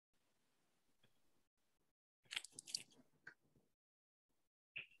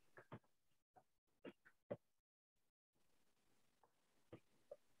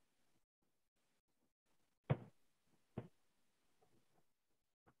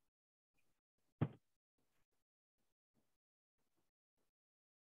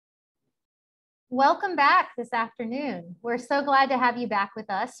Welcome back this afternoon. We're so glad to have you back with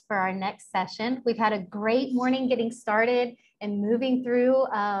us for our next session. We've had a great morning getting started and moving through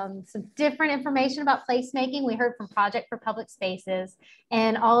some different information about placemaking. We heard from Project for Public Spaces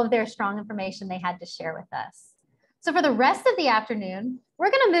and all of their strong information they had to share with us. So for the rest of the afternoon,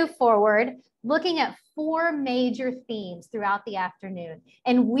 we're going to move forward looking at 4 major themes throughout the afternoon.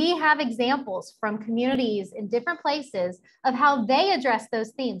 And we have examples from communities in different places of how they address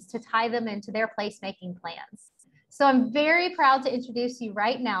those themes to tie them into their placemaking plans. So I'm very proud to introduce you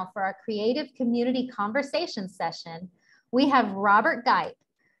right now for our creative community conversation session. We have Robert Gipe,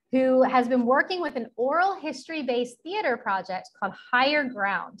 who has been working with an oral history-based theater project called Higher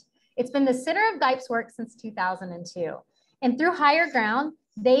Ground. It's been the center of Gipe's work since 2002. And through Higher Ground,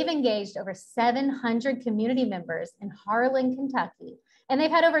 they've engaged over 700 community members in Harlan, Kentucky. And they've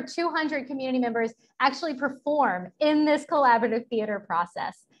had over 200 community members actually perform in this collaborative theater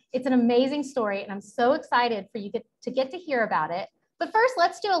process. It's an amazing story, and I'm so excited for you to get to hear about it. But first,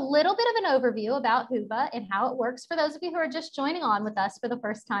 let's do a little bit of an overview about HUVA and how it works for those of you who are just joining on with us for the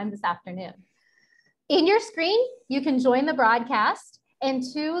first time this afternoon. In your screen, you can join the broadcast. And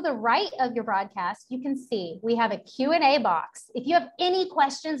to the right of your broadcast, you can see we have a Q&A box. If you have any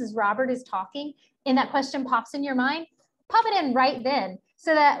questions as Robert is talking and that question pops in your mind, pop it in right then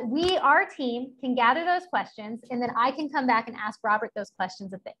so that our team can gather those questions, and then I can come back and ask Robert those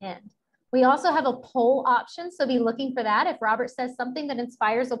questions at the end. We also have a poll option, so be looking for that. If Robert says something that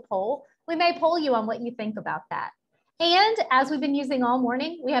inspires a poll, we may poll you on what you think about that. And as we've been using all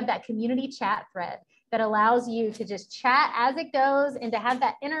morning, we have that community chat thread that allows you to just chat as it goes and to have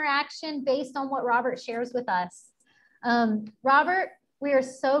that interaction based on what Robert shares with us. Robert, we are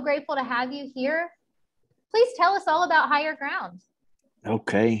so grateful to have you here. Please tell us all about Higher Ground.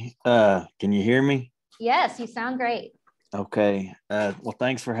 Okay, can you hear me? Yes, you sound great. Okay, well,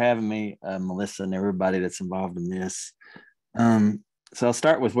 thanks for having me, Melissa, and everybody that's involved in this. So I'll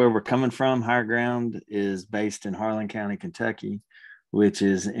start with where we're coming from. Higher Ground is based in Harlan County, Kentucky, which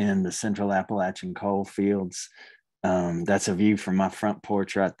is in the Central Appalachian coal fields. That's a view from my front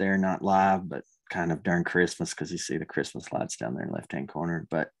porch right there, not live, but kind of during Christmas, because you see the Christmas lights down there in the left-hand corner.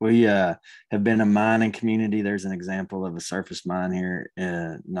 But we have been a mining community. There's an example of a surface mine here,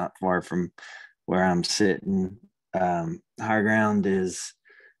 not far from where I'm sitting. Higher Ground is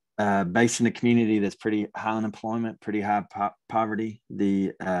based in a community that's pretty high unemployment, pretty high poverty.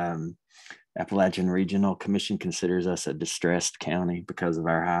 The Appalachian Regional Commission considers us a distressed county because of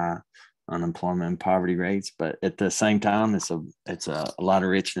our high unemployment and poverty rates. But at the same time, it's a lot of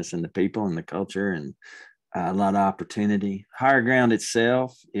richness in the people and the culture, and a lot of opportunity. Higher Ground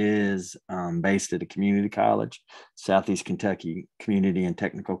itself is based at a community college, Southeast Kentucky Community and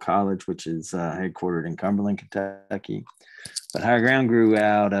Technical College, which is headquartered in Cumberland, Kentucky. But Higher Ground grew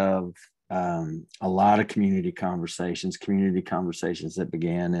out of a lot of community conversations that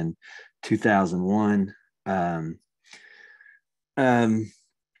began in 2001.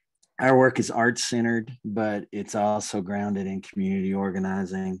 Our work is art-centered, but it's also grounded in community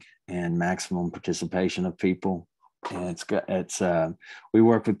organizing and maximum participation of people. And we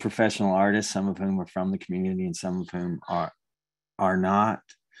work with professional artists, some of whom are from the community and some of whom are not.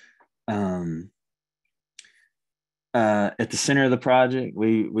 At the center of the project,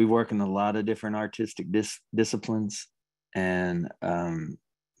 we work in a lot of different artistic disciplines,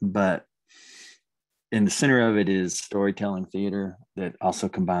 but in the center of it is storytelling theater that also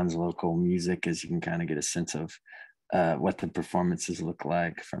combines local music, as you can kind of get a sense of what the performances look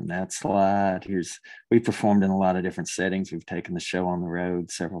like from that slide. We performed in a lot of different settings. We've taken the show on the road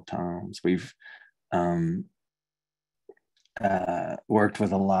several times. We've worked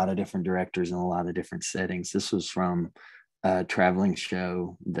with a lot of different directors in a lot of different settings. This was from a traveling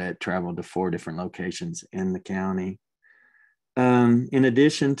show that traveled to 4 different locations in the county. In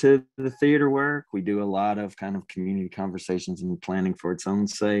addition to the theater work, we do a lot of kind of community conversations and planning for its own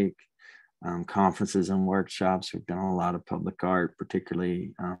sake, conferences and workshops. We've done a lot of public art,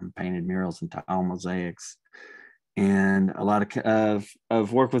 particularly painted murals and tile mosaics, and a lot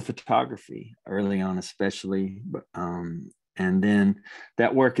of work with photography early on, especially. And then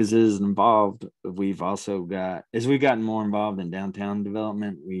that work is involved. We've also as we've gotten more involved in downtown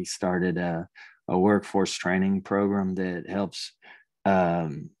development, we started a workforce training program that helps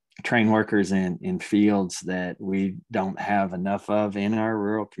train workers in fields that we don't have enough of in our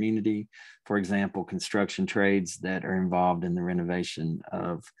rural community. For example, construction trades that are involved in the renovation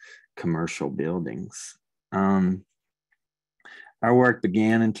of commercial buildings. Our work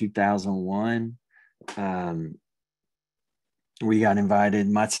began in 2001. We got invited,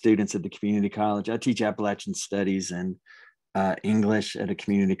 my students at the community college, I teach Appalachian studies, and English at a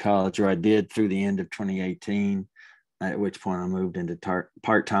community college, or I did through the end of 2018, at which point I moved into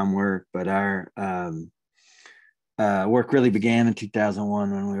part-time work. But our work really began in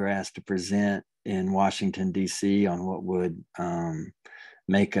 2001 when we were asked to present in Washington, D.C. on what would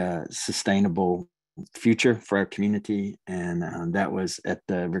make a sustainable future for our community. And that was at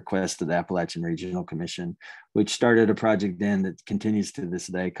the request of the Appalachian Regional Commission, which started a project then that continues to this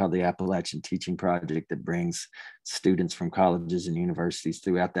day called the Appalachian Teaching Project, that brings students from colleges and universities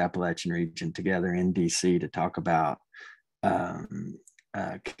throughout the Appalachian region together in DC to talk about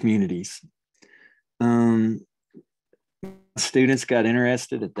communities. Students got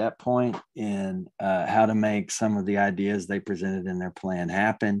interested at that point in how to make some of the ideas they presented in their plan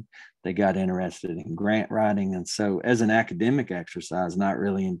happen. They got interested in grant writing. And so as an academic exercise, not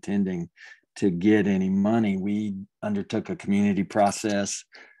really intending to get any money, we undertook a community process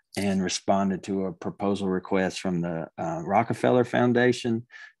and responded to a proposal request from the Rockefeller Foundation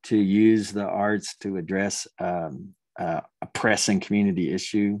to use the arts to address a pressing community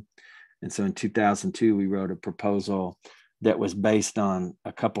issue. And so in 2002, we wrote a proposal that was based on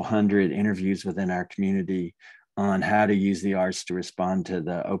a couple hundred interviews within our community on how to use the arts to respond to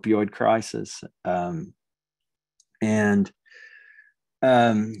the opioid crisis.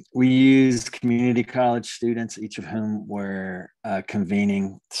 We used community college students, each of whom were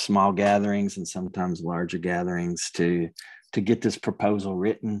convening small gatherings and sometimes larger gatherings to get this proposal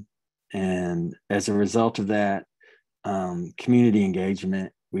written. And as a result of that, community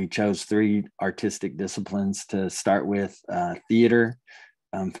engagement, we chose 3 artistic disciplines to start with: theater,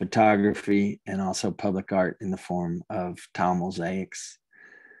 photography, and also public art in the form of tile mosaics.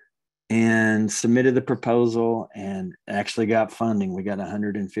 And submitted the proposal and actually got funding. We got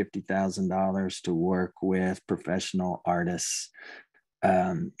 $150,000 to work with professional artists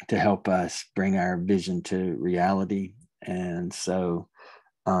to help us bring our vision to reality. And so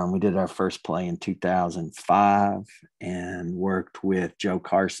we did our first play in 2005 and worked with Joe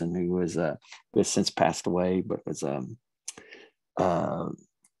Carson, who has since passed away, but was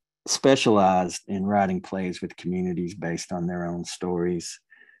specialized in writing plays with communities based on their own stories.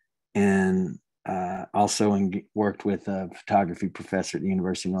 And also worked with a photography professor at the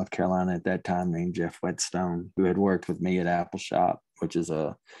University of North Carolina at that time named Jeff Whetstone, who had worked with me at Apple Shop, which is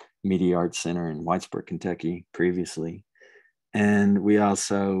a media arts center in Whitesburg, Kentucky previously. And we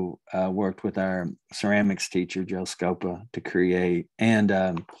also worked with our ceramics teacher, Joe Scopa, to create, and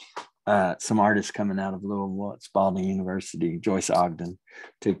some artists coming out of Louisville at Spalding University, Joyce Ogden,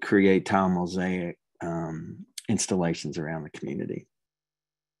 to create tile mosaic installations around the community.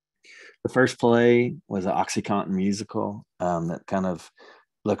 The first play was an OxyContin musical that kind of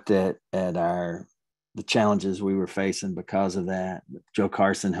looked at the challenges we were facing because of that. Joe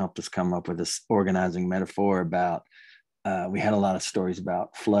Carson helped us come up with this organizing metaphor about we had a lot of stories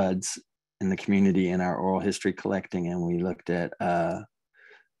about floods in the community in our oral history collecting, and we looked at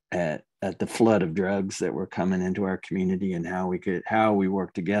the flood of drugs that were coming into our community and how we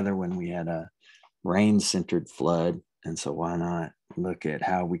worked together when we had a rain-centered flood. And so why not look at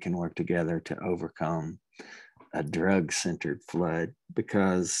how we can work together to overcome a drug-centered flood?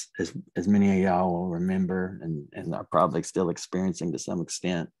 Because as many of y'all will remember and are probably still experiencing to some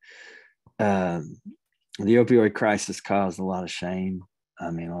extent, the opioid crisis caused a lot of shame.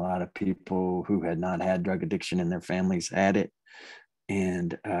 I mean, a lot of people who had not had drug addiction in their families had it,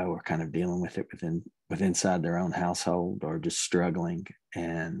 and were kind of dealing with it inside their own household or just struggling.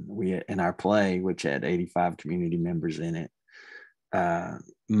 And we, in our play, which had 85 community members in it,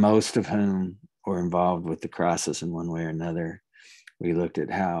 most of whom were involved with the crisis in one way or another, we looked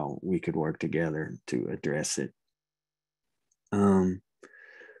at how we could work together to address it.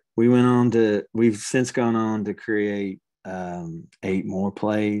 We've since gone on to create 8 more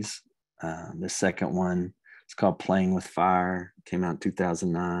plays. The second one is called Playing with Fire, came out in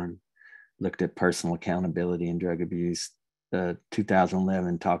 2009, looked at personal accountability and drug abuse.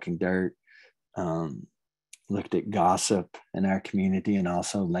 2011, Talking Dirt, looked at gossip in our community and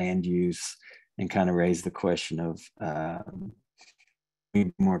also land use, and kind of raised the question of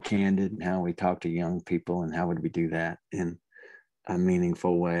be more candid in how we talk to young people and how would we do that in a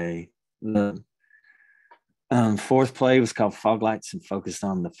meaningful way. The fourth play was called Fog Lights and focused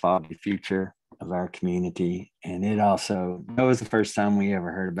on the foggy future of our community. And that was the first time we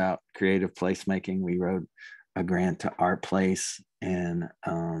ever heard about creative placemaking. We wrote a grant to Art Place, and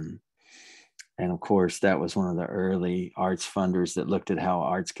of course that was one of the early arts funders that looked at how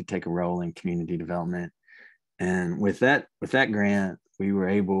arts could take a role in community development. And with that grant, we were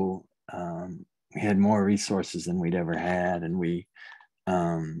able, we had more resources than we'd ever had, and we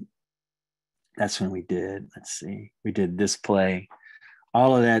that's when we did, we did this play.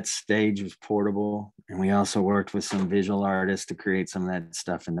 All of that stage was portable. And we also worked with some visual artists to create some of that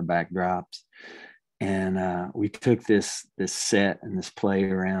stuff in the backdrops. And we took this set and this play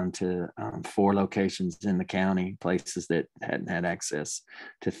around to 4 locations in the county, places that hadn't had access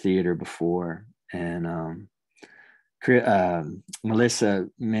to theater before. And Melissa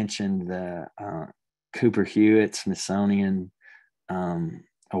mentioned the Cooper-Hewitt Smithsonian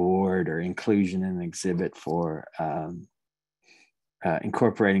award or inclusion in an exhibit for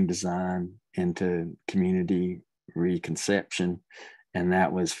incorporating design into community reconception. And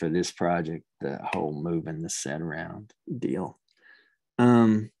that was for this project, the whole moving the set around deal.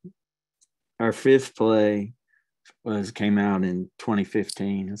 Our 5th play came out in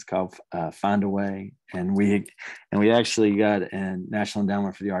 2015. It's called Find a Way. And we actually got a National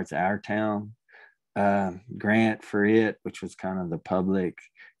Endowment for the Arts Our Town grant for it, which was kind of the public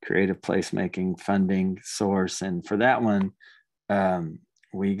creative placemaking funding source. And for that one,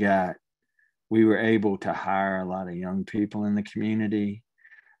 we were able to hire a lot of young people in the community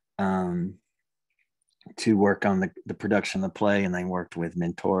to work on the production of the play, and they worked with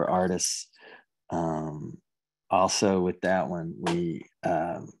mentor artists. Also with that one, we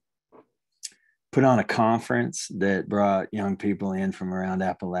put on a conference that brought young people in from around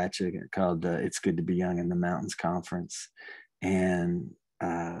Appalachia called It's Good to Be Young in the Mountains Conference. And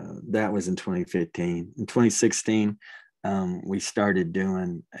that was in 2015. In 2016, we started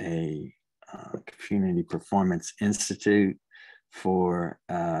doing a Community Performance Institute for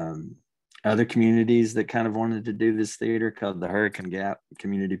other communities that kind of wanted to do this theater, called the Hurricane Gap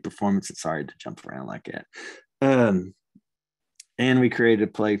Community Performance. It's hard to jump around like that. And we created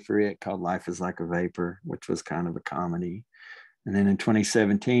a play for it called Life is Like a Vapor, which was kind of a comedy. And then in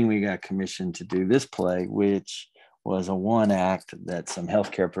 2017, we got commissioned to do this play, which was a 1-act that some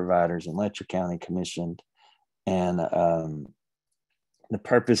healthcare providers in Letcher County commissioned. And the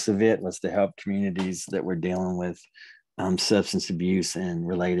purpose of it was to help communities that were dealing with substance abuse and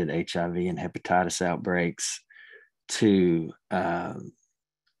related HIV and hepatitis outbreaks to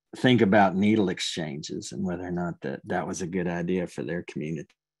think about needle exchanges and whether or not that was a good idea for their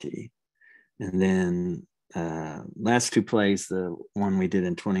community. And then last 2 plays, the one we did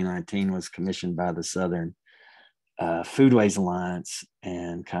in 2019 was commissioned by the Southern Foodways Alliance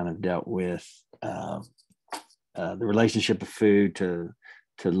and kind of dealt with the relationship of food to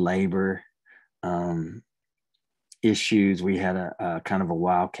labor issues. We had a kind of a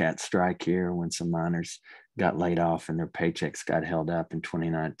wildcat strike here when some miners got laid off and their paychecks got held up in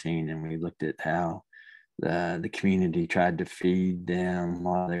 2019. And we looked at how the community tried to feed them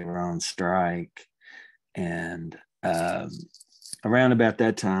while they were on strike. And around about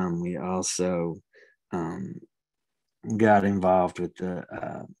that time, we also got involved with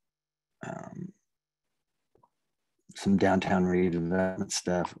some downtown redevelopment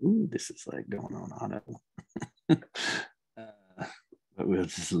stuff. Ooh, this is like going on auto. But we'll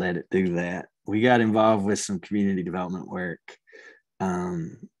just let it do that. We got involved with some community development work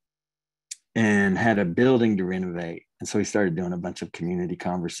and had a building to renovate. And so we started doing a bunch of community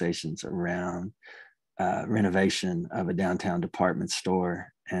conversations around renovation of a downtown department store,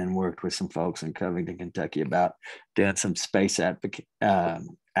 and worked with some folks in Covington, Kentucky about doing some space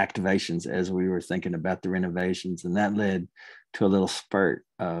activations as we were thinking about the renovations. And that led to a little spurt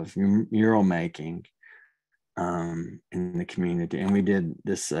of mural making in the community. And we did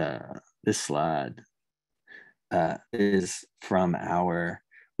this, this slide is from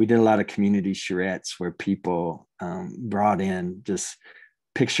we did a lot of community charrettes where people brought in just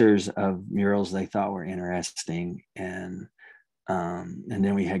pictures of murals they thought were interesting. And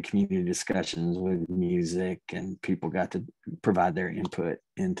then we had community discussions with music, and people got to provide their input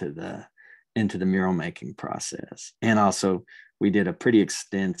into the mural making process. And also we did a pretty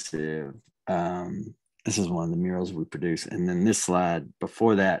extensive, this is one of the murals we produced. And then this slide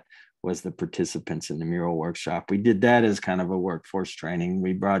before that was the participants in the mural workshop. We did that as kind of a workforce training.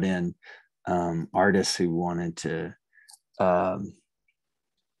 We brought in artists who wanted to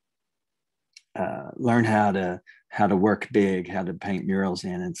learn how to work big, how to paint murals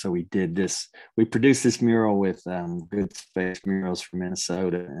in. And so we produced this mural with Good Space Murals from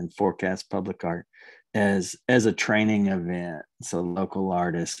Minnesota and Forecast Public Art as a training event. So local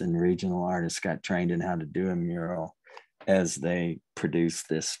artists and regional artists got trained in how to do a mural as they produced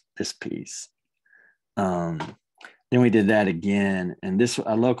this piece. Then we did that again. And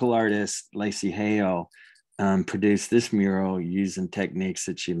a local artist, Lacey Hale, produced this mural using techniques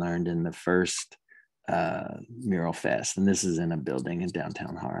that she learned in the first Mural Fest. And this is in a building in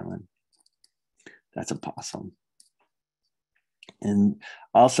downtown Harlan. That's a possum. And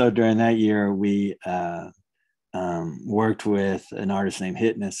also during that year, we worked with an artist named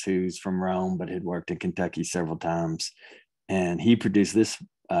Hitness, who's from Rome, but had worked in Kentucky several times. And he produced this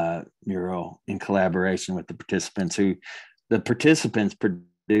mural in collaboration with the participants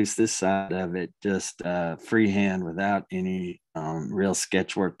produced this side of it just freehand without any real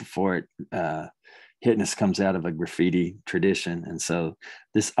sketch work before it. Hitness comes out of a graffiti tradition. And so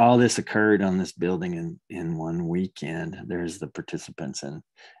all this occurred on this building in one weekend. There's the participants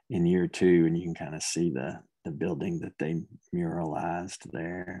in year two, and you can kind of see the building that they muralized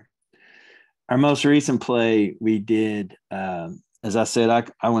there. Our most recent play we did, as I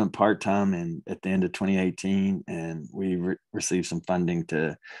said, I went part-time at the end of 2018, and we received some funding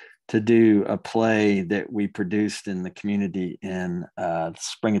to do a play that we produced in the community in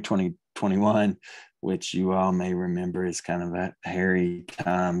spring of 2021, which you all may remember is kind of a hairy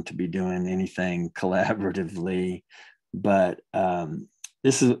time to be doing anything collaboratively. But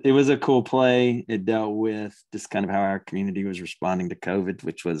it was a cool play. It dealt with just kind of how our community was responding to COVID,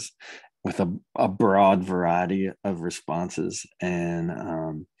 which was with a broad variety of responses. And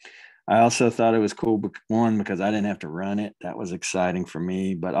I also thought it was cool, one, because I didn't have to run it. That was exciting for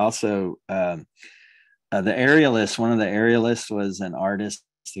me. But also one of the aerialists was an artist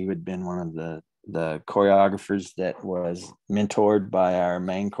who had been one of the choreographers that was mentored by our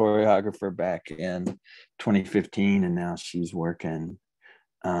main choreographer back in 2015. And now she's working,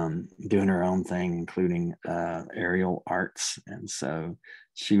 doing her own thing, including aerial arts. And so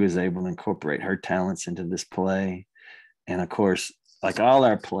she was able to incorporate her talents into this play. And of course, like all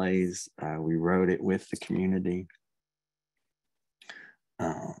our plays, we wrote it with the community.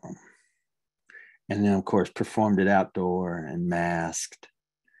 And then, of course, performed it outdoor and masked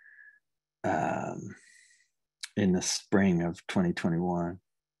in the spring of 2021.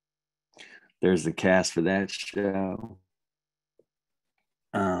 There's the cast for that show.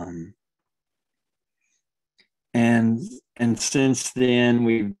 And since then,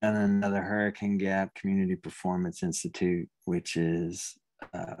 we've done another Hurricane Gap Community Performance Institute, which is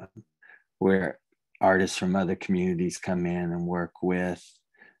where artists from other communities come in and work with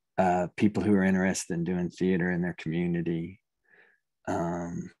people who are interested in doing theater in their community.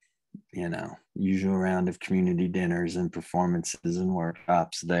 Usual round of community dinners and performances and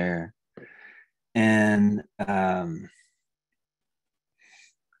workshops there. And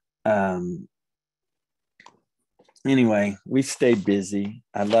anyway, we stayed busy.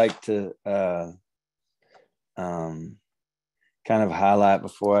 I'd like to kind of highlight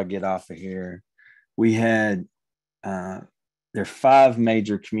before I get off of here. We had there are 5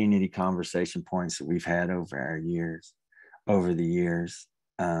 major community conversation points that we've had over the years.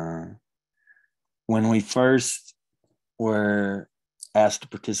 When we first were asked to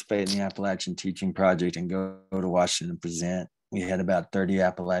participate in the Appalachian Teaching Project and go to Washington and present, we had about 30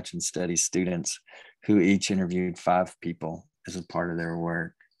 Appalachian Studies students who each interviewed 5 people as a part of their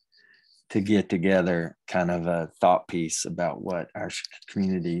work to get together kind of a thought piece about what our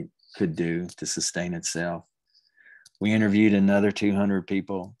community could do to sustain itself. We interviewed another 200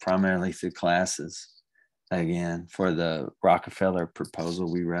 people, primarily through classes, again, for the Rockefeller proposal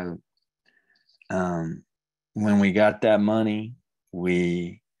we wrote. When we got that money,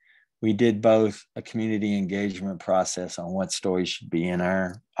 we did both a community engagement process on what stories should be in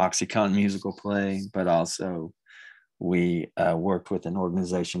our OxyContin musical play, but also we worked with an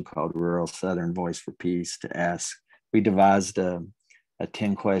organization called Rural Southern Voice for Peace to ask. We devised a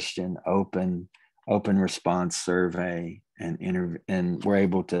 10-question open response survey and we're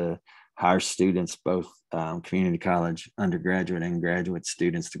able to hire students, both community college undergraduate and graduate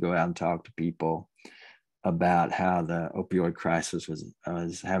students, to go out and talk to people about how the opioid crisis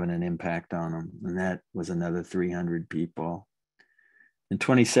was having an impact on them. And that was another 300 people. In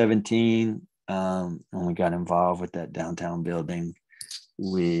 2017, when we got involved with that downtown building,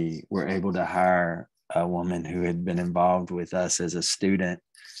 we were able to hire a woman who had been involved with us as a student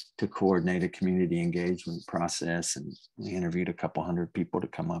to coordinate a community engagement process. And we interviewed a couple hundred people to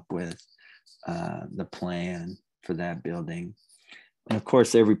come up with the plan for that building. And of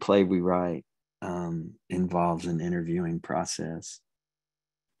course, every play we write involves an interviewing process.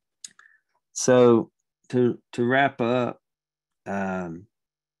 So to wrap up,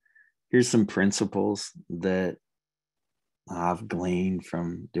 here's some principles that I've gleaned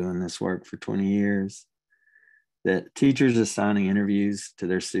from doing this work for 20 years. That teachers assigning interviews to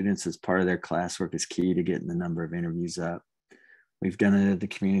their students as part of their classwork is key to getting the number of interviews up. We've done it at the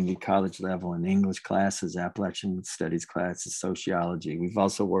community college level in English classes, Appalachian Studies classes, sociology. We've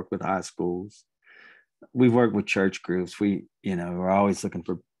also worked with high schools. We've worked with church groups. We're always looking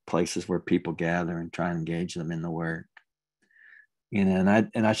for places where people gather and try and engage them in the work.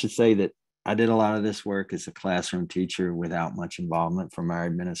 and I should say that I did a lot of this work as a classroom teacher without much involvement from our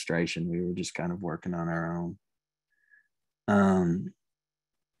administration. We were just kind of working on our own.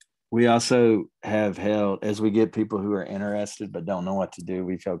 We also have held, as we get people who are interested but don't know what to do,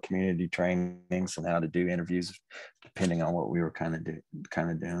 we've held community trainings on how to do interviews, depending on what we were kind of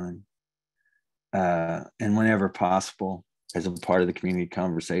doing. And whenever possible, as a part of the community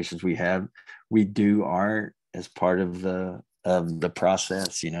conversations we do art as part of the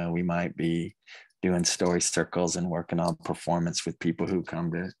process. We might be doing story circles and working on performance with people who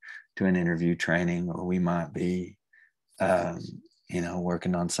come to an interview training, or we might be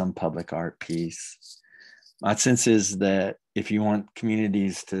working on some public art piece. My sense is that if you want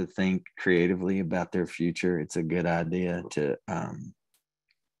communities to think creatively about their future, it's a good idea to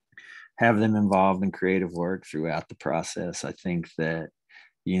have them involved in creative work throughout the process. I think that,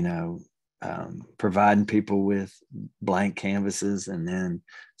 providing people with blank canvases and then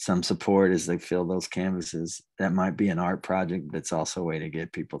some support as they fill those canvases, that might be an art project, but it's also a way to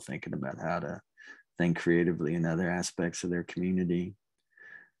get people thinking about how to think creatively in other aspects of their community.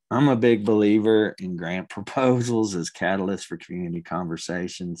 I'm a big believer in grant proposals as catalysts for community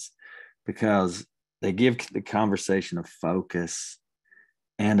conversations, because they give the conversation a focus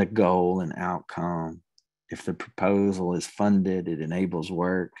and a goal and outcome. If the proposal is funded, it enables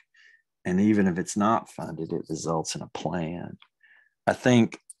work. And even if it's not funded, it results in a plan. I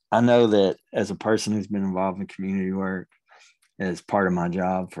know that as a person who's been involved in community work as part of my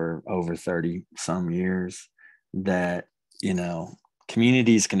job for over 30 some years, that,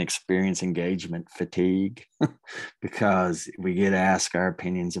 communities can experience engagement fatigue because we get asked our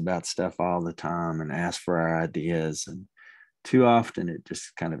opinions about stuff all the time and ask for our ideas. And too often it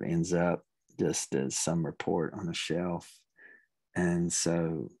just kind of ends up just as some report on a shelf. And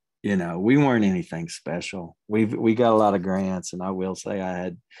so, we weren't anything special. We got a lot of grants, and I will say I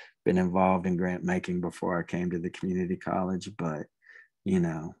had been involved in grant making before I came to the community college, but we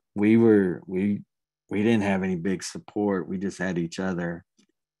didn't have any big support. We just had each other.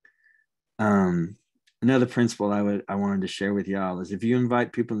 Another principle I wanted to share with y'all is, if you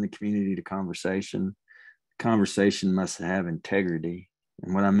invite people in the community to conversation must have integrity.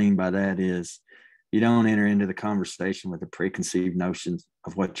 And what I mean by that is, you don't enter into the conversation with a preconceived notion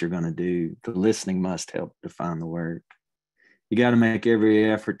of what you're going to do. The listening must help define the work. You got to make every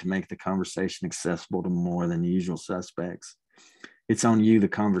effort to make the conversation accessible to more than the usual suspects. It's on you, the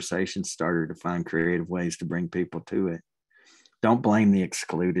conversation starter, to find creative ways to bring people to it. Don't blame the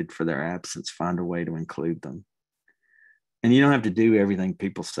excluded for their absence. Find a way to include them. And you don't have to do everything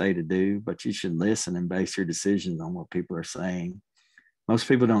people say to do, but you should listen and base your decisions on what people are saying. Most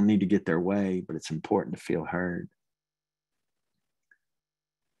people don't need to get their way, but it's important to feel heard.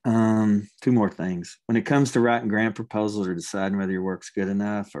 Two more things. When it comes to writing grant proposals or deciding whether your work's good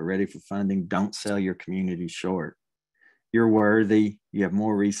enough or ready for funding, don't sell your community short. You're worthy. You have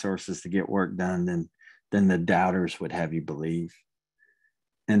more resources to get work done than the doubters would have you believe.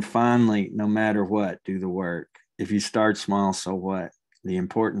 And finally, no matter what, do the work. If you start small, so what? The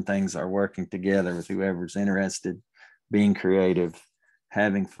important things are working together with whoever's interested, being creative,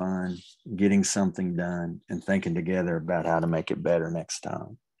 having fun, getting something done, and thinking together about how to make it better next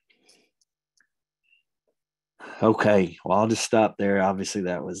time. Okay, well, I'll just stop there. Obviously,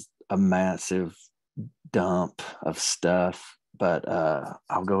 that was a massive dump of stuff, but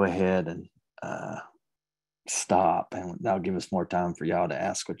I'll go ahead and stop, and that'll give us more time for y'all to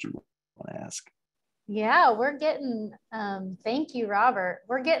ask what you want to ask. Yeah, we're getting, thank you, Robert.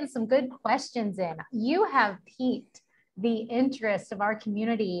 We're getting some good questions in. You have piqued the interest of our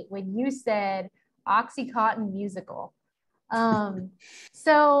community when you said Oxycontin musical.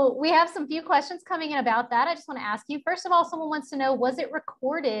 So we have some few questions coming in about that. I just want to ask you, first of all, someone wants to know, was it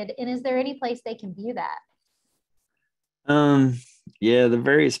recorded, and is there any place they can view that? Yeah, the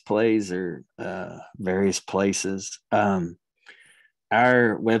various plays are various places. Our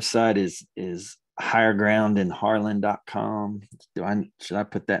website is highergroundinharlan.com. Should I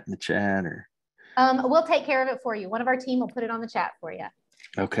put that in the chat, or? We'll take care of it for you. One of our team will put it on the chat for you.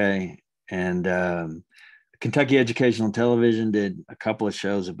 Okay. And Kentucky Educational Television did a couple of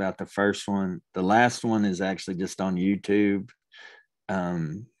shows about the first one. The last one is actually just on YouTube.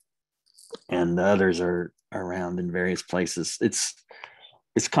 And the others are around in various places. It's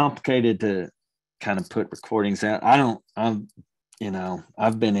complicated to kind of put recordings out. I've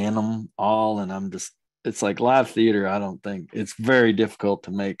been in them all, and it's like live theater. I don't think it's very difficult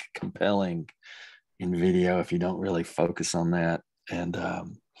to make compelling in video if you don't really focus on that. And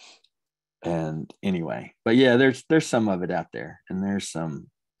anyway, but yeah, there's some of it out there, and there's some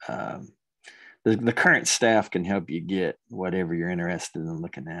the current staff can help you get whatever you're interested in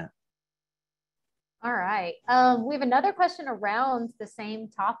looking at. All right. We have another question around the same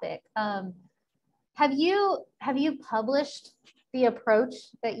topic. Have you published the approach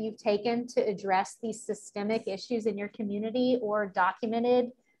that you've taken to address these systemic issues in your community, or documented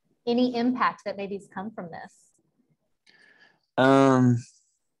any impact that maybe has come from this?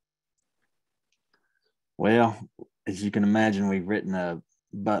 Well, as you can imagine, we've written a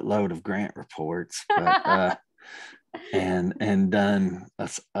buttload of grant reports, but and done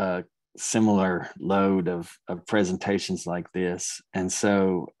a similar load of presentations like this. And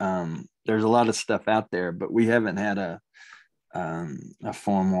so there's a lot of stuff out there, but we haven't had a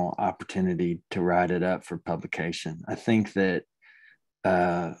formal opportunity to write it up for publication. I think that,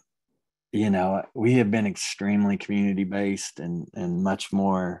 we have been extremely community-based and much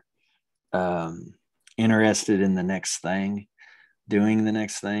more interested in the next thing, doing the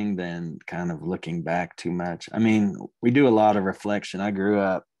next thing, than kind of looking back too much. I mean, we do a lot of reflection. I grew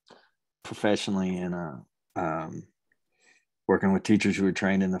up professionally in working with teachers who were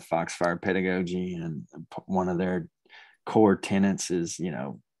trained in the Foxfire pedagogy, and one of their core tenets is,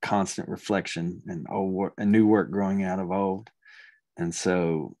 constant reflection and old work and new work growing out of old. And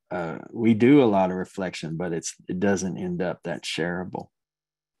so we do a lot of reflection, but it doesn't end up that shareable,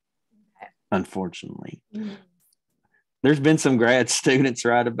 unfortunately. Mm-hmm. There's been some grad students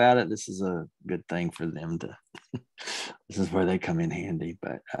write about it. This is a good thing for them to, this is where they come in handy.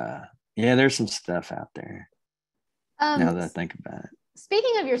 But yeah, there's some stuff out there now that I think about it.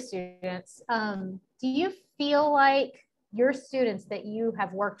 Speaking of your students, do you feel like your students that you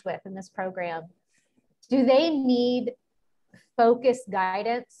have worked with in this program, do they need focused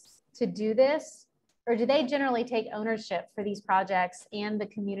guidance to do this? Or do they generally take ownership for these projects and the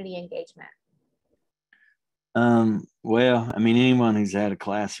community engagement? Well, I mean, anyone who's had a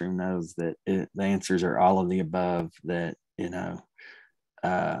classroom knows that the answers are all of the above. That,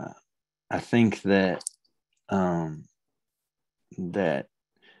 I think that that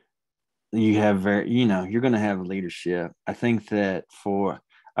you have you're going to have leadership. I think that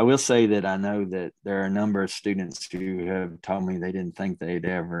I will say that I know that there are a number of students who have told me they didn't think they'd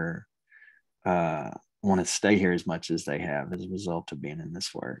ever want to stay here as much as they have as a result of being in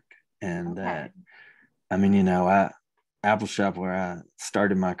this work. And that, I mean, Apple Shop, where I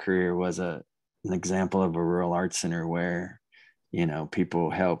started my career, was an example of a rural arts center where, people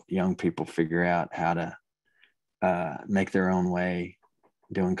help young people figure out how to make their own way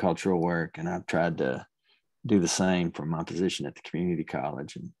doing cultural work. And I've tried to do the same from my position at the community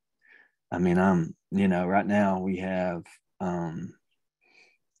college. And I mean, right now we have,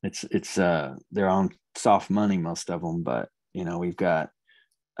 they're on soft money, most of them, but, we've got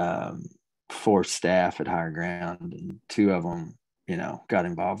 4 staff at Higher Ground, and 2 of them, got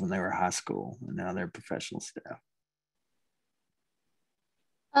involved when they were high school, and now they're professional staff.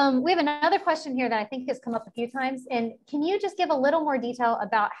 We have another question here that I think has come up a few times. And can you just give a little more detail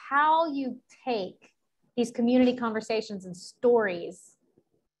about how you take these community conversations and stories?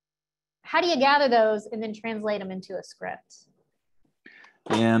 How do you gather those and then translate them into a script?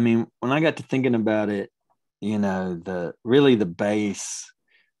 Yeah, I mean, when I got to thinking about it, the base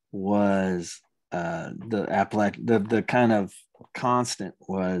was the kind of constant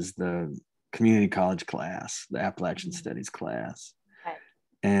was the community college class, the Appalachian Studies class. Okay.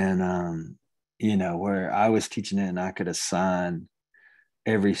 And, where I was teaching it, and I could assign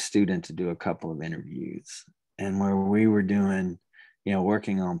every student to do a couple of interviews, and where we were doing,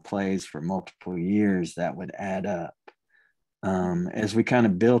 working on plays for multiple years, that would add up. As we kind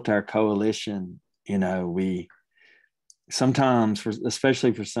of built our coalition, we sometimes,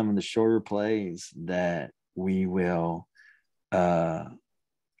 especially for some of the shorter plays, that we will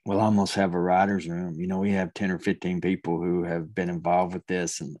we'll almost have a writer's room. We have 10 or 15 people who have been involved with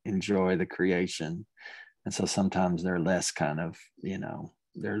this and enjoy the creation. And so sometimes they're less kind of,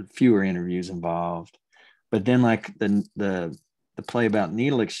 there are fewer interviews involved. But then, like the play about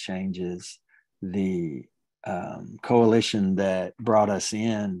needle exchanges, the coalition that brought us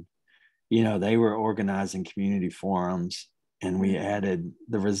in, they were organizing community forums, and we added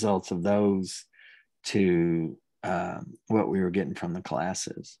the results of those to what we were getting from the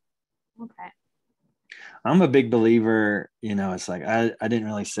classes. Okay. I'm a big believer, it's like I didn't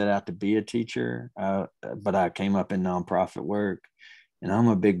really set out to be a teacher, but I came up in nonprofit work, and I'm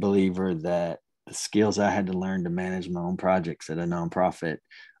a big believer that the skills I had to learn to manage my own projects at a nonprofit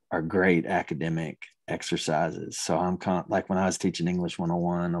are great academic exercises. So I'm like when I was teaching English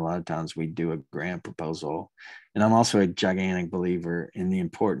 101, a lot of times we do a grant proposal. And I'm also a gigantic believer in the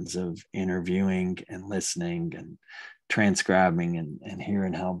importance of interviewing and listening and transcribing and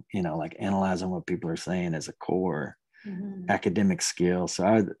hearing how, like analyzing what people are saying as a core academic skill.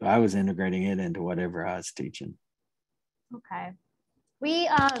 So I was integrating it into whatever I was teaching. Okay.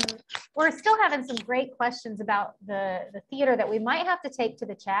 We're still having some great questions about the theater that we might have to take to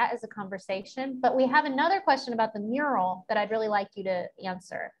the chat as a conversation, but we have another question about the mural that I'd really like you to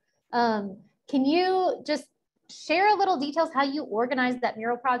answer. Can you just share a little details how you organized that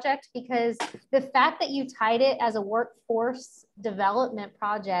mural project? Because the fact that you tied it as a workforce development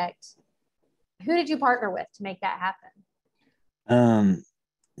project, who did you partner with to make that happen?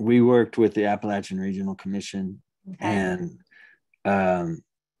 We worked with the Appalachian Regional Commission, and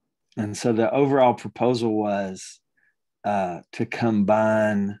so the overall proposal was to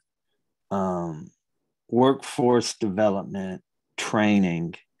combine workforce development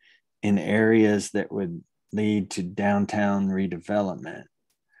training in areas that would lead to downtown redevelopment,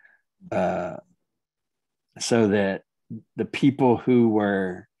 so that the people who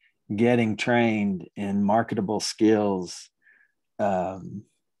were getting trained in marketable skills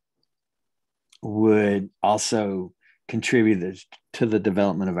would also contribute to the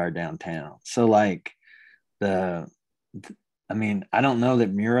development of our downtown. So like I don't know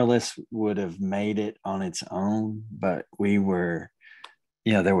that muralists would have made it on its own, but we were,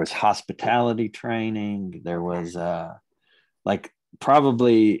 there was hospitality training. There was like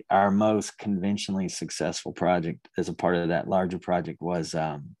probably our most conventionally successful project as a part of that larger project was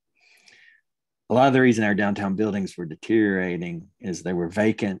a lot of the reason our downtown buildings were deteriorating is they were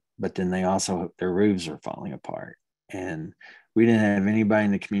vacant, but then their roofs are falling apart. And we didn't have anybody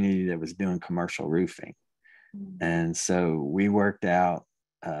in the community that was doing commercial roofing. And so we worked out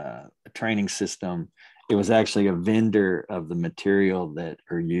a training system. It was actually a vendor of the material that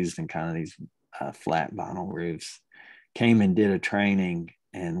are used in kind of these flat vinyl roofs, came and did a training,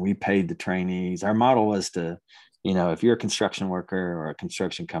 and we paid the trainees. Our model was to, if you're a construction worker or a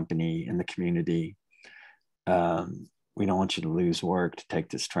construction company in the community, we don't want you to lose work to take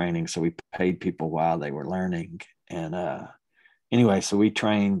this training. So we paid people while they were learning. And anyway, so we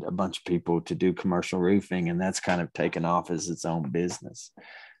trained a bunch of people to do commercial roofing, and that's kind of taken off as its own business.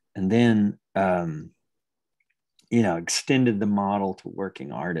 And then, extended the model to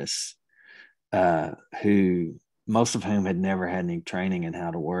working artists, who most of whom had never had any training in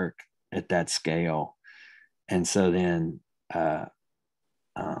how to work at that scale. And so then,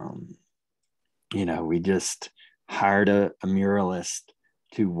 we just hired a muralist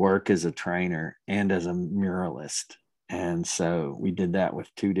to work as a trainer and as a muralist. And so we did that with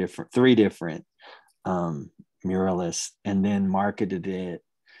three different muralists, and then marketed it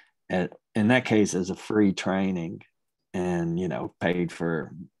in that case as a free training, and, paid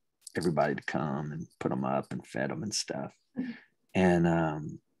for everybody to come and put them up and fed them and stuff.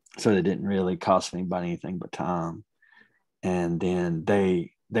 And so it didn't really cost anybody anything but time. And then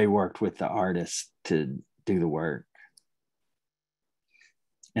they worked with the artists to do the work.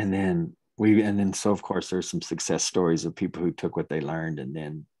 And then so of course there's some success stories of people who took what they learned and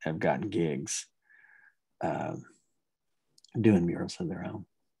then have gotten gigs doing murals of their own.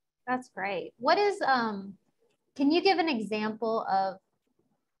 That's great. What is, can you give an example of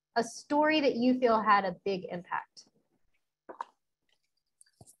a story that you feel had a big impact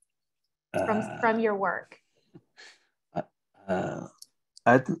from your work? I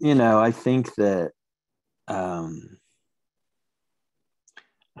think that, for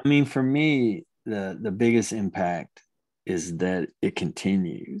me, the biggest impact is that it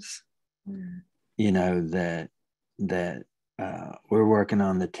continues. That we're working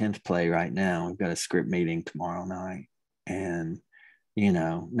on the 10th play right now. We've got a script meeting tomorrow night, and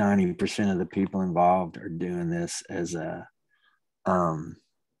 90% of the people involved are doing this as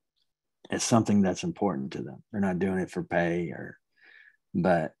something that's important to them. They're not doing it for pay,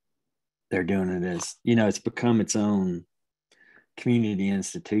 but they're doing it as, it's become its own community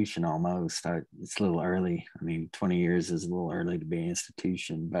institution almost. It's a little early. 20 years is a little early to be an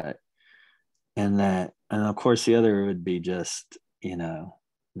institution, and of course the other would be just,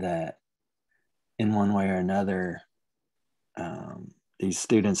 that in one way or another, these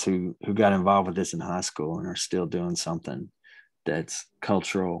students who got involved with this in high school and are still doing something that's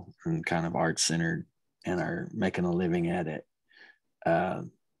cultural and kind of art centered and are making a living at it,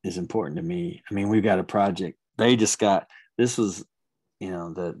 is important to me. We've got a project. This was,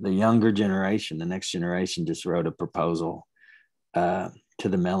 the younger generation, the next generation just wrote a proposal to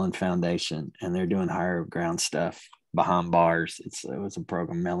the Mellon Foundation, and they're doing higher ground stuff behind bars. It was a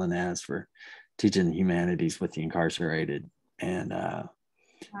program Mellon has for teaching humanities with the incarcerated. And,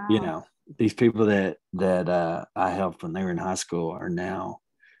 wow. These people that I helped when they were in high school are now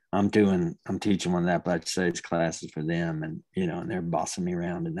I'm teaching one of the Appalachian Studies classes for them, and and they're bossing me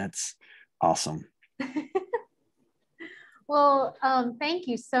around, and that's awesome. Well, thank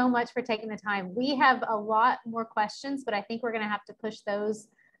you so much for taking the time. We have a lot more questions, but I think we're going to have to push those.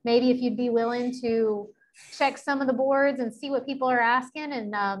 Maybe if you'd be willing to check some of the boards and see what people are asking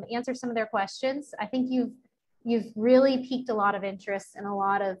and answer some of their questions. I think you've really piqued a lot of interest and a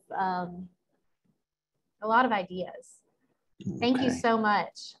lot of ideas. Thank you so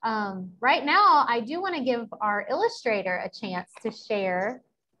much. Right now, I do want to give our illustrator a chance to share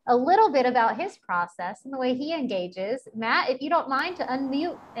a little bit about his process and the way he engages. Matt, if you don't mind to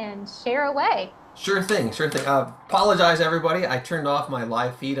unmute and share away. Sure thing, sure thing. Apologize, everybody. I turned off my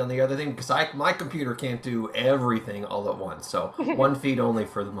live feed on the other thing because my computer can't do everything all at once. So one feed only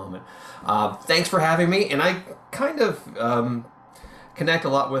for the moment. Thanks for having me. And I kind of connect a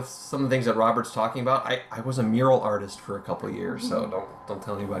lot with some of the things that Robert's talking about. I was a mural artist for a couple of years, so don't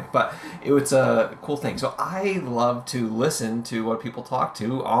tell anybody. But it was a cool thing. So I love to listen to what people talk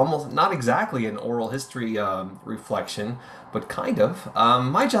to, almost not exactly an oral history reflection, but kind of.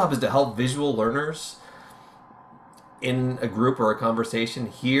 My job is to help visual learners in a group or a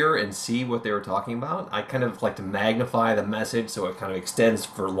conversation hear and see what they were talking about. I kind of like to magnify the message so it kind of extends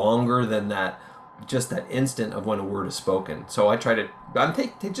for longer than that, just that instant of when a word is spoken. So I try to, I'm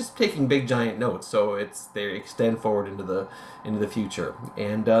just taking big giant notes, so they extend forward into the future.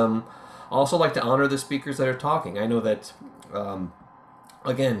 And I also like to honor the speakers that are talking. I know that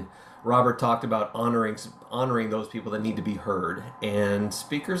again, Robert talked about honoring those people that need to be heard, and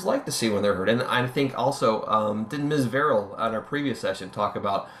speakers like to see when they're heard. And I think also didn't Ms. Verrill on our previous session talk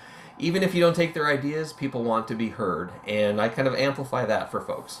about, even if you don't take their ideas, people want to be heard, and I kind of amplify that for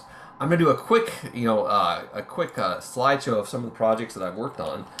folks. I'm going to do a quick, slideshow of some of the projects that I've worked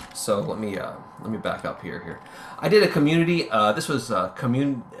on. So let me back up here. I did a community. This was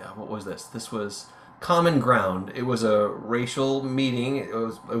what was this? This was Common Ground. It was a racial meeting. It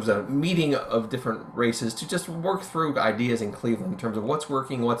was a meeting of different races to just work through ideas in Cleveland in terms of what's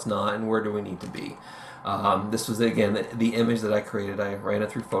working, what's not, and where do we need to be. This was, again, the image that I created. I ran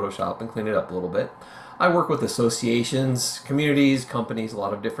it through Photoshop and cleaned it up a little bit. I work with associations, communities, companies, a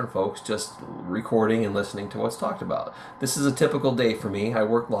lot of different folks, just recording and listening to what's talked about. This is a typical day for me. I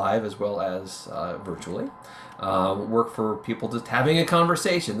work live as well as virtually. Work for people just having a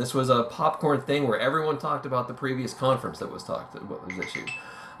conversation. This was a popcorn thing where everyone talked about the previous conference that was issued.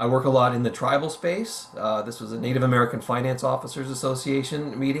 I work a lot in the tribal space. This was a Native American Finance Officers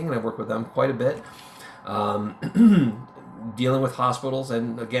Association meeting, and I work with them quite a bit. Dealing with hospitals,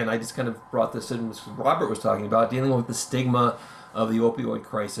 and again, I just kind of brought this in, as Robert was talking about, dealing with the stigma of the opioid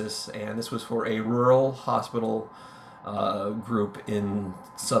crisis, and this was for a rural hospital group in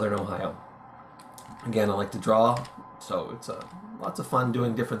southern Ohio. Again, I like to draw, so it's lots of fun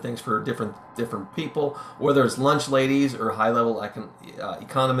doing different things for different people, whether it's lunch ladies or high-level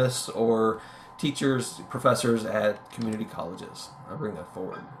economists or teachers, professors at community colleges. I bring that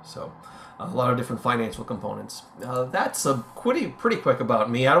forward. So a lot of different financial components. That's a pretty quick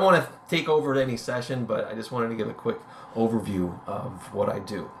about me. I don't want to take over any session, but I just wanted to give a quick overview of what I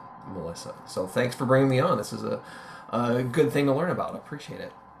do, Melissa. So thanks for bringing me on. This is a good thing to learn about. I appreciate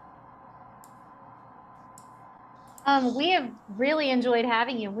it. We have really enjoyed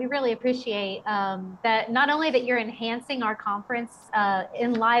having you. We really appreciate that, not only that you're enhancing our conference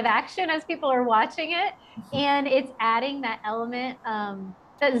in live action as people are watching it, and it's adding that element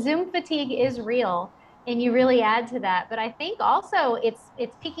that Zoom fatigue is real, and you really add to that. But I think also it's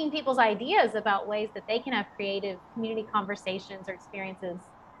piquing people's ideas about ways that they can have creative community conversations or experiences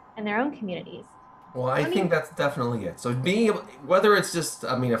in their own communities. Well, I think that's definitely it. So being able, whether it's just,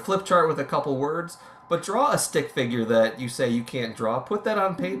 a flip chart with a couple words, but draw a stick figure that you say you can't draw, put that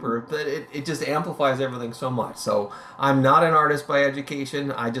on paper, that it just amplifies everything so much. So I'm not an artist by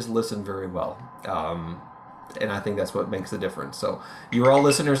education, I just listen very well. And I think that's what makes the difference. So you're all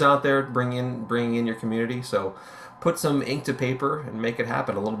listeners out there, bring in your community. So put some ink to paper and make it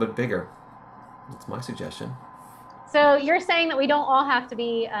happen a little bit bigger. That's my suggestion. So you're saying that we don't all have to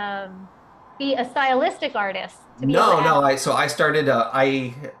be a stylistic artist to be I started.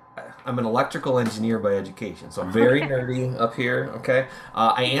 I'm an electrical engineer by education, so I'm very nerdy up here. Okay,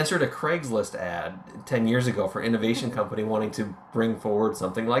 I answered a Craigslist ad 10 years ago for innovation company wanting to bring forward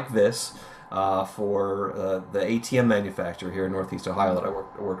something like this. For the ATM manufacturer here in Northeast Ohio that I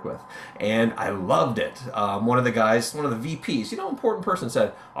worked with. And I loved it. One of the VPs, important person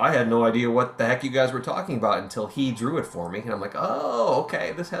said, I had no idea what the heck you guys were talking about until he drew it for me. And I'm like, oh,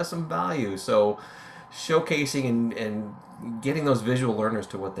 okay, this has some value. So showcasing and getting those visual learners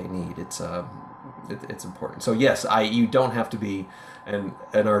to what they need. It's important. So yes, you don't have to be an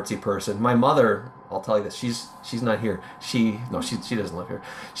artsy person. My mother, I'll tell you this, she's not here. She doesn't live here.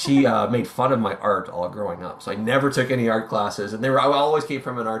 She made fun of my art all growing up. So I never took any art classes, and I always came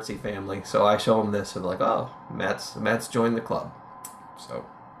from an artsy family. So I show them this and they're like, oh, Matt's joined the club. So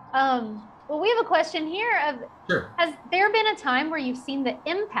well, we have a question here sure. Has there been a time where you've seen the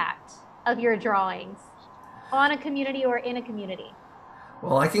impact of your drawings on a community or in a community?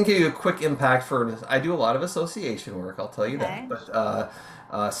 Well, I can give you a quick impact I do a lot of association work, I'll tell you that.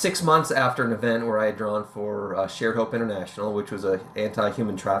 But 6 months after an event where I had drawn for Shared Hope International, which was an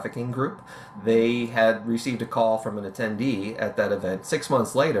anti-human trafficking group, they had received a call from an attendee at that event 6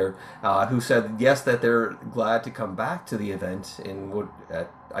 months later who said, yes, that they're glad to come back to the event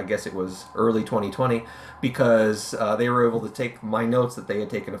I guess it was early 2020, because they were able to take my notes that they had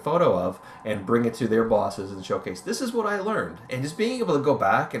taken a photo of and bring it to their bosses and showcase, this is what I learned. And just being able to go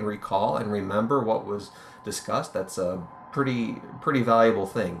back and recall and remember what was discussed, that's a pretty valuable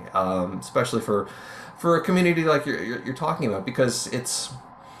thing, especially for a community like you're talking about, because it's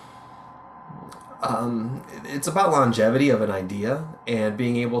about longevity of an idea and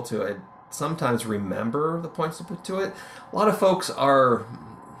being able to sometimes remember the points to put to it. A lot of folks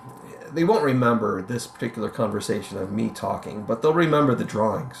they won't remember this particular conversation of me talking, but they'll remember the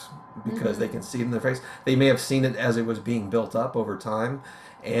drawings because they can see it in their face. They may have seen it as it was being built up over time,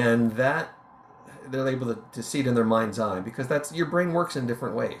 and that they're able to see it in their mind's eye, because your brain works in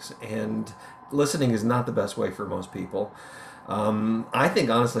different ways, and listening is not the best way for most people. I think,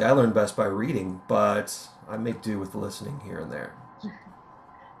 honestly, I learn best by reading, but I make do with the listening here and there.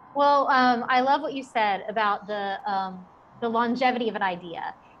 Well, I love what you said about the longevity of an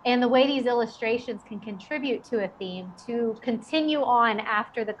idea and the way these illustrations can contribute to a theme to continue on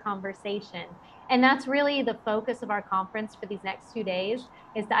after the conversation. And that's really the focus of our conference for these next 2 days,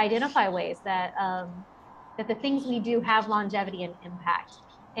 is to identify ways that the things we do have longevity and impact.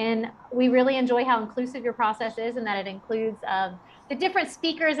 And we really enjoy how inclusive your process is, and that it includes the different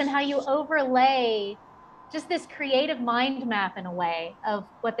speakers and how you overlay just this creative mind map in a way of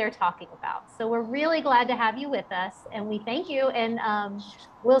what they're talking about. So we're really glad to have you with us, and we thank you. And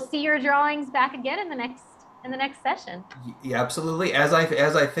we'll see your drawings back again in the next session. Yeah, absolutely. As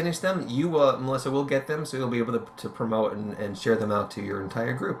I finish them, Melissa, will get them, so you'll be able to promote and share them out to your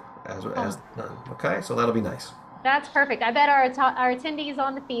entire group as done. Okay, so that'll be nice. That's perfect. I bet our attendees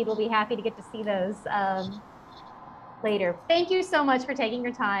on the feed will be happy to get to see those later. Thank you so much for taking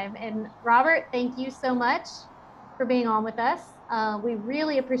your time. And Robert, thank you so much for being on with us. We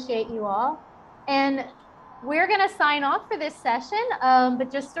really appreciate you all. And we're going to sign off for this session.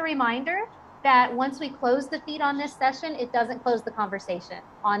 But just a reminder that once we close the feed on this session, it doesn't close the conversation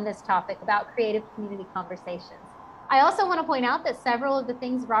on this topic about creative community conversations. I also want to point out that several of the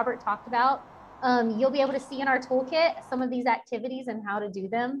things Robert talked about, you'll be able to see in our toolkit some of these activities and how to do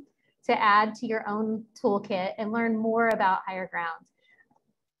them to add to your own toolkit and learn more about Higher Ground.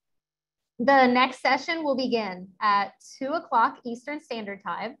 The next session will begin at 2 o'clock Eastern Standard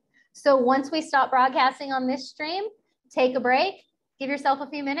Time. So once we stop broadcasting on this stream, take a break, give yourself a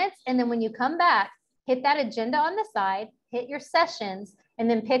few minutes, and then when you come back, hit that agenda on the side, hit your sessions, and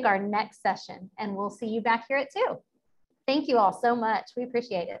then pick our next session. And we'll see you back here at 2. Thank you all so much. We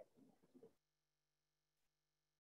appreciate it.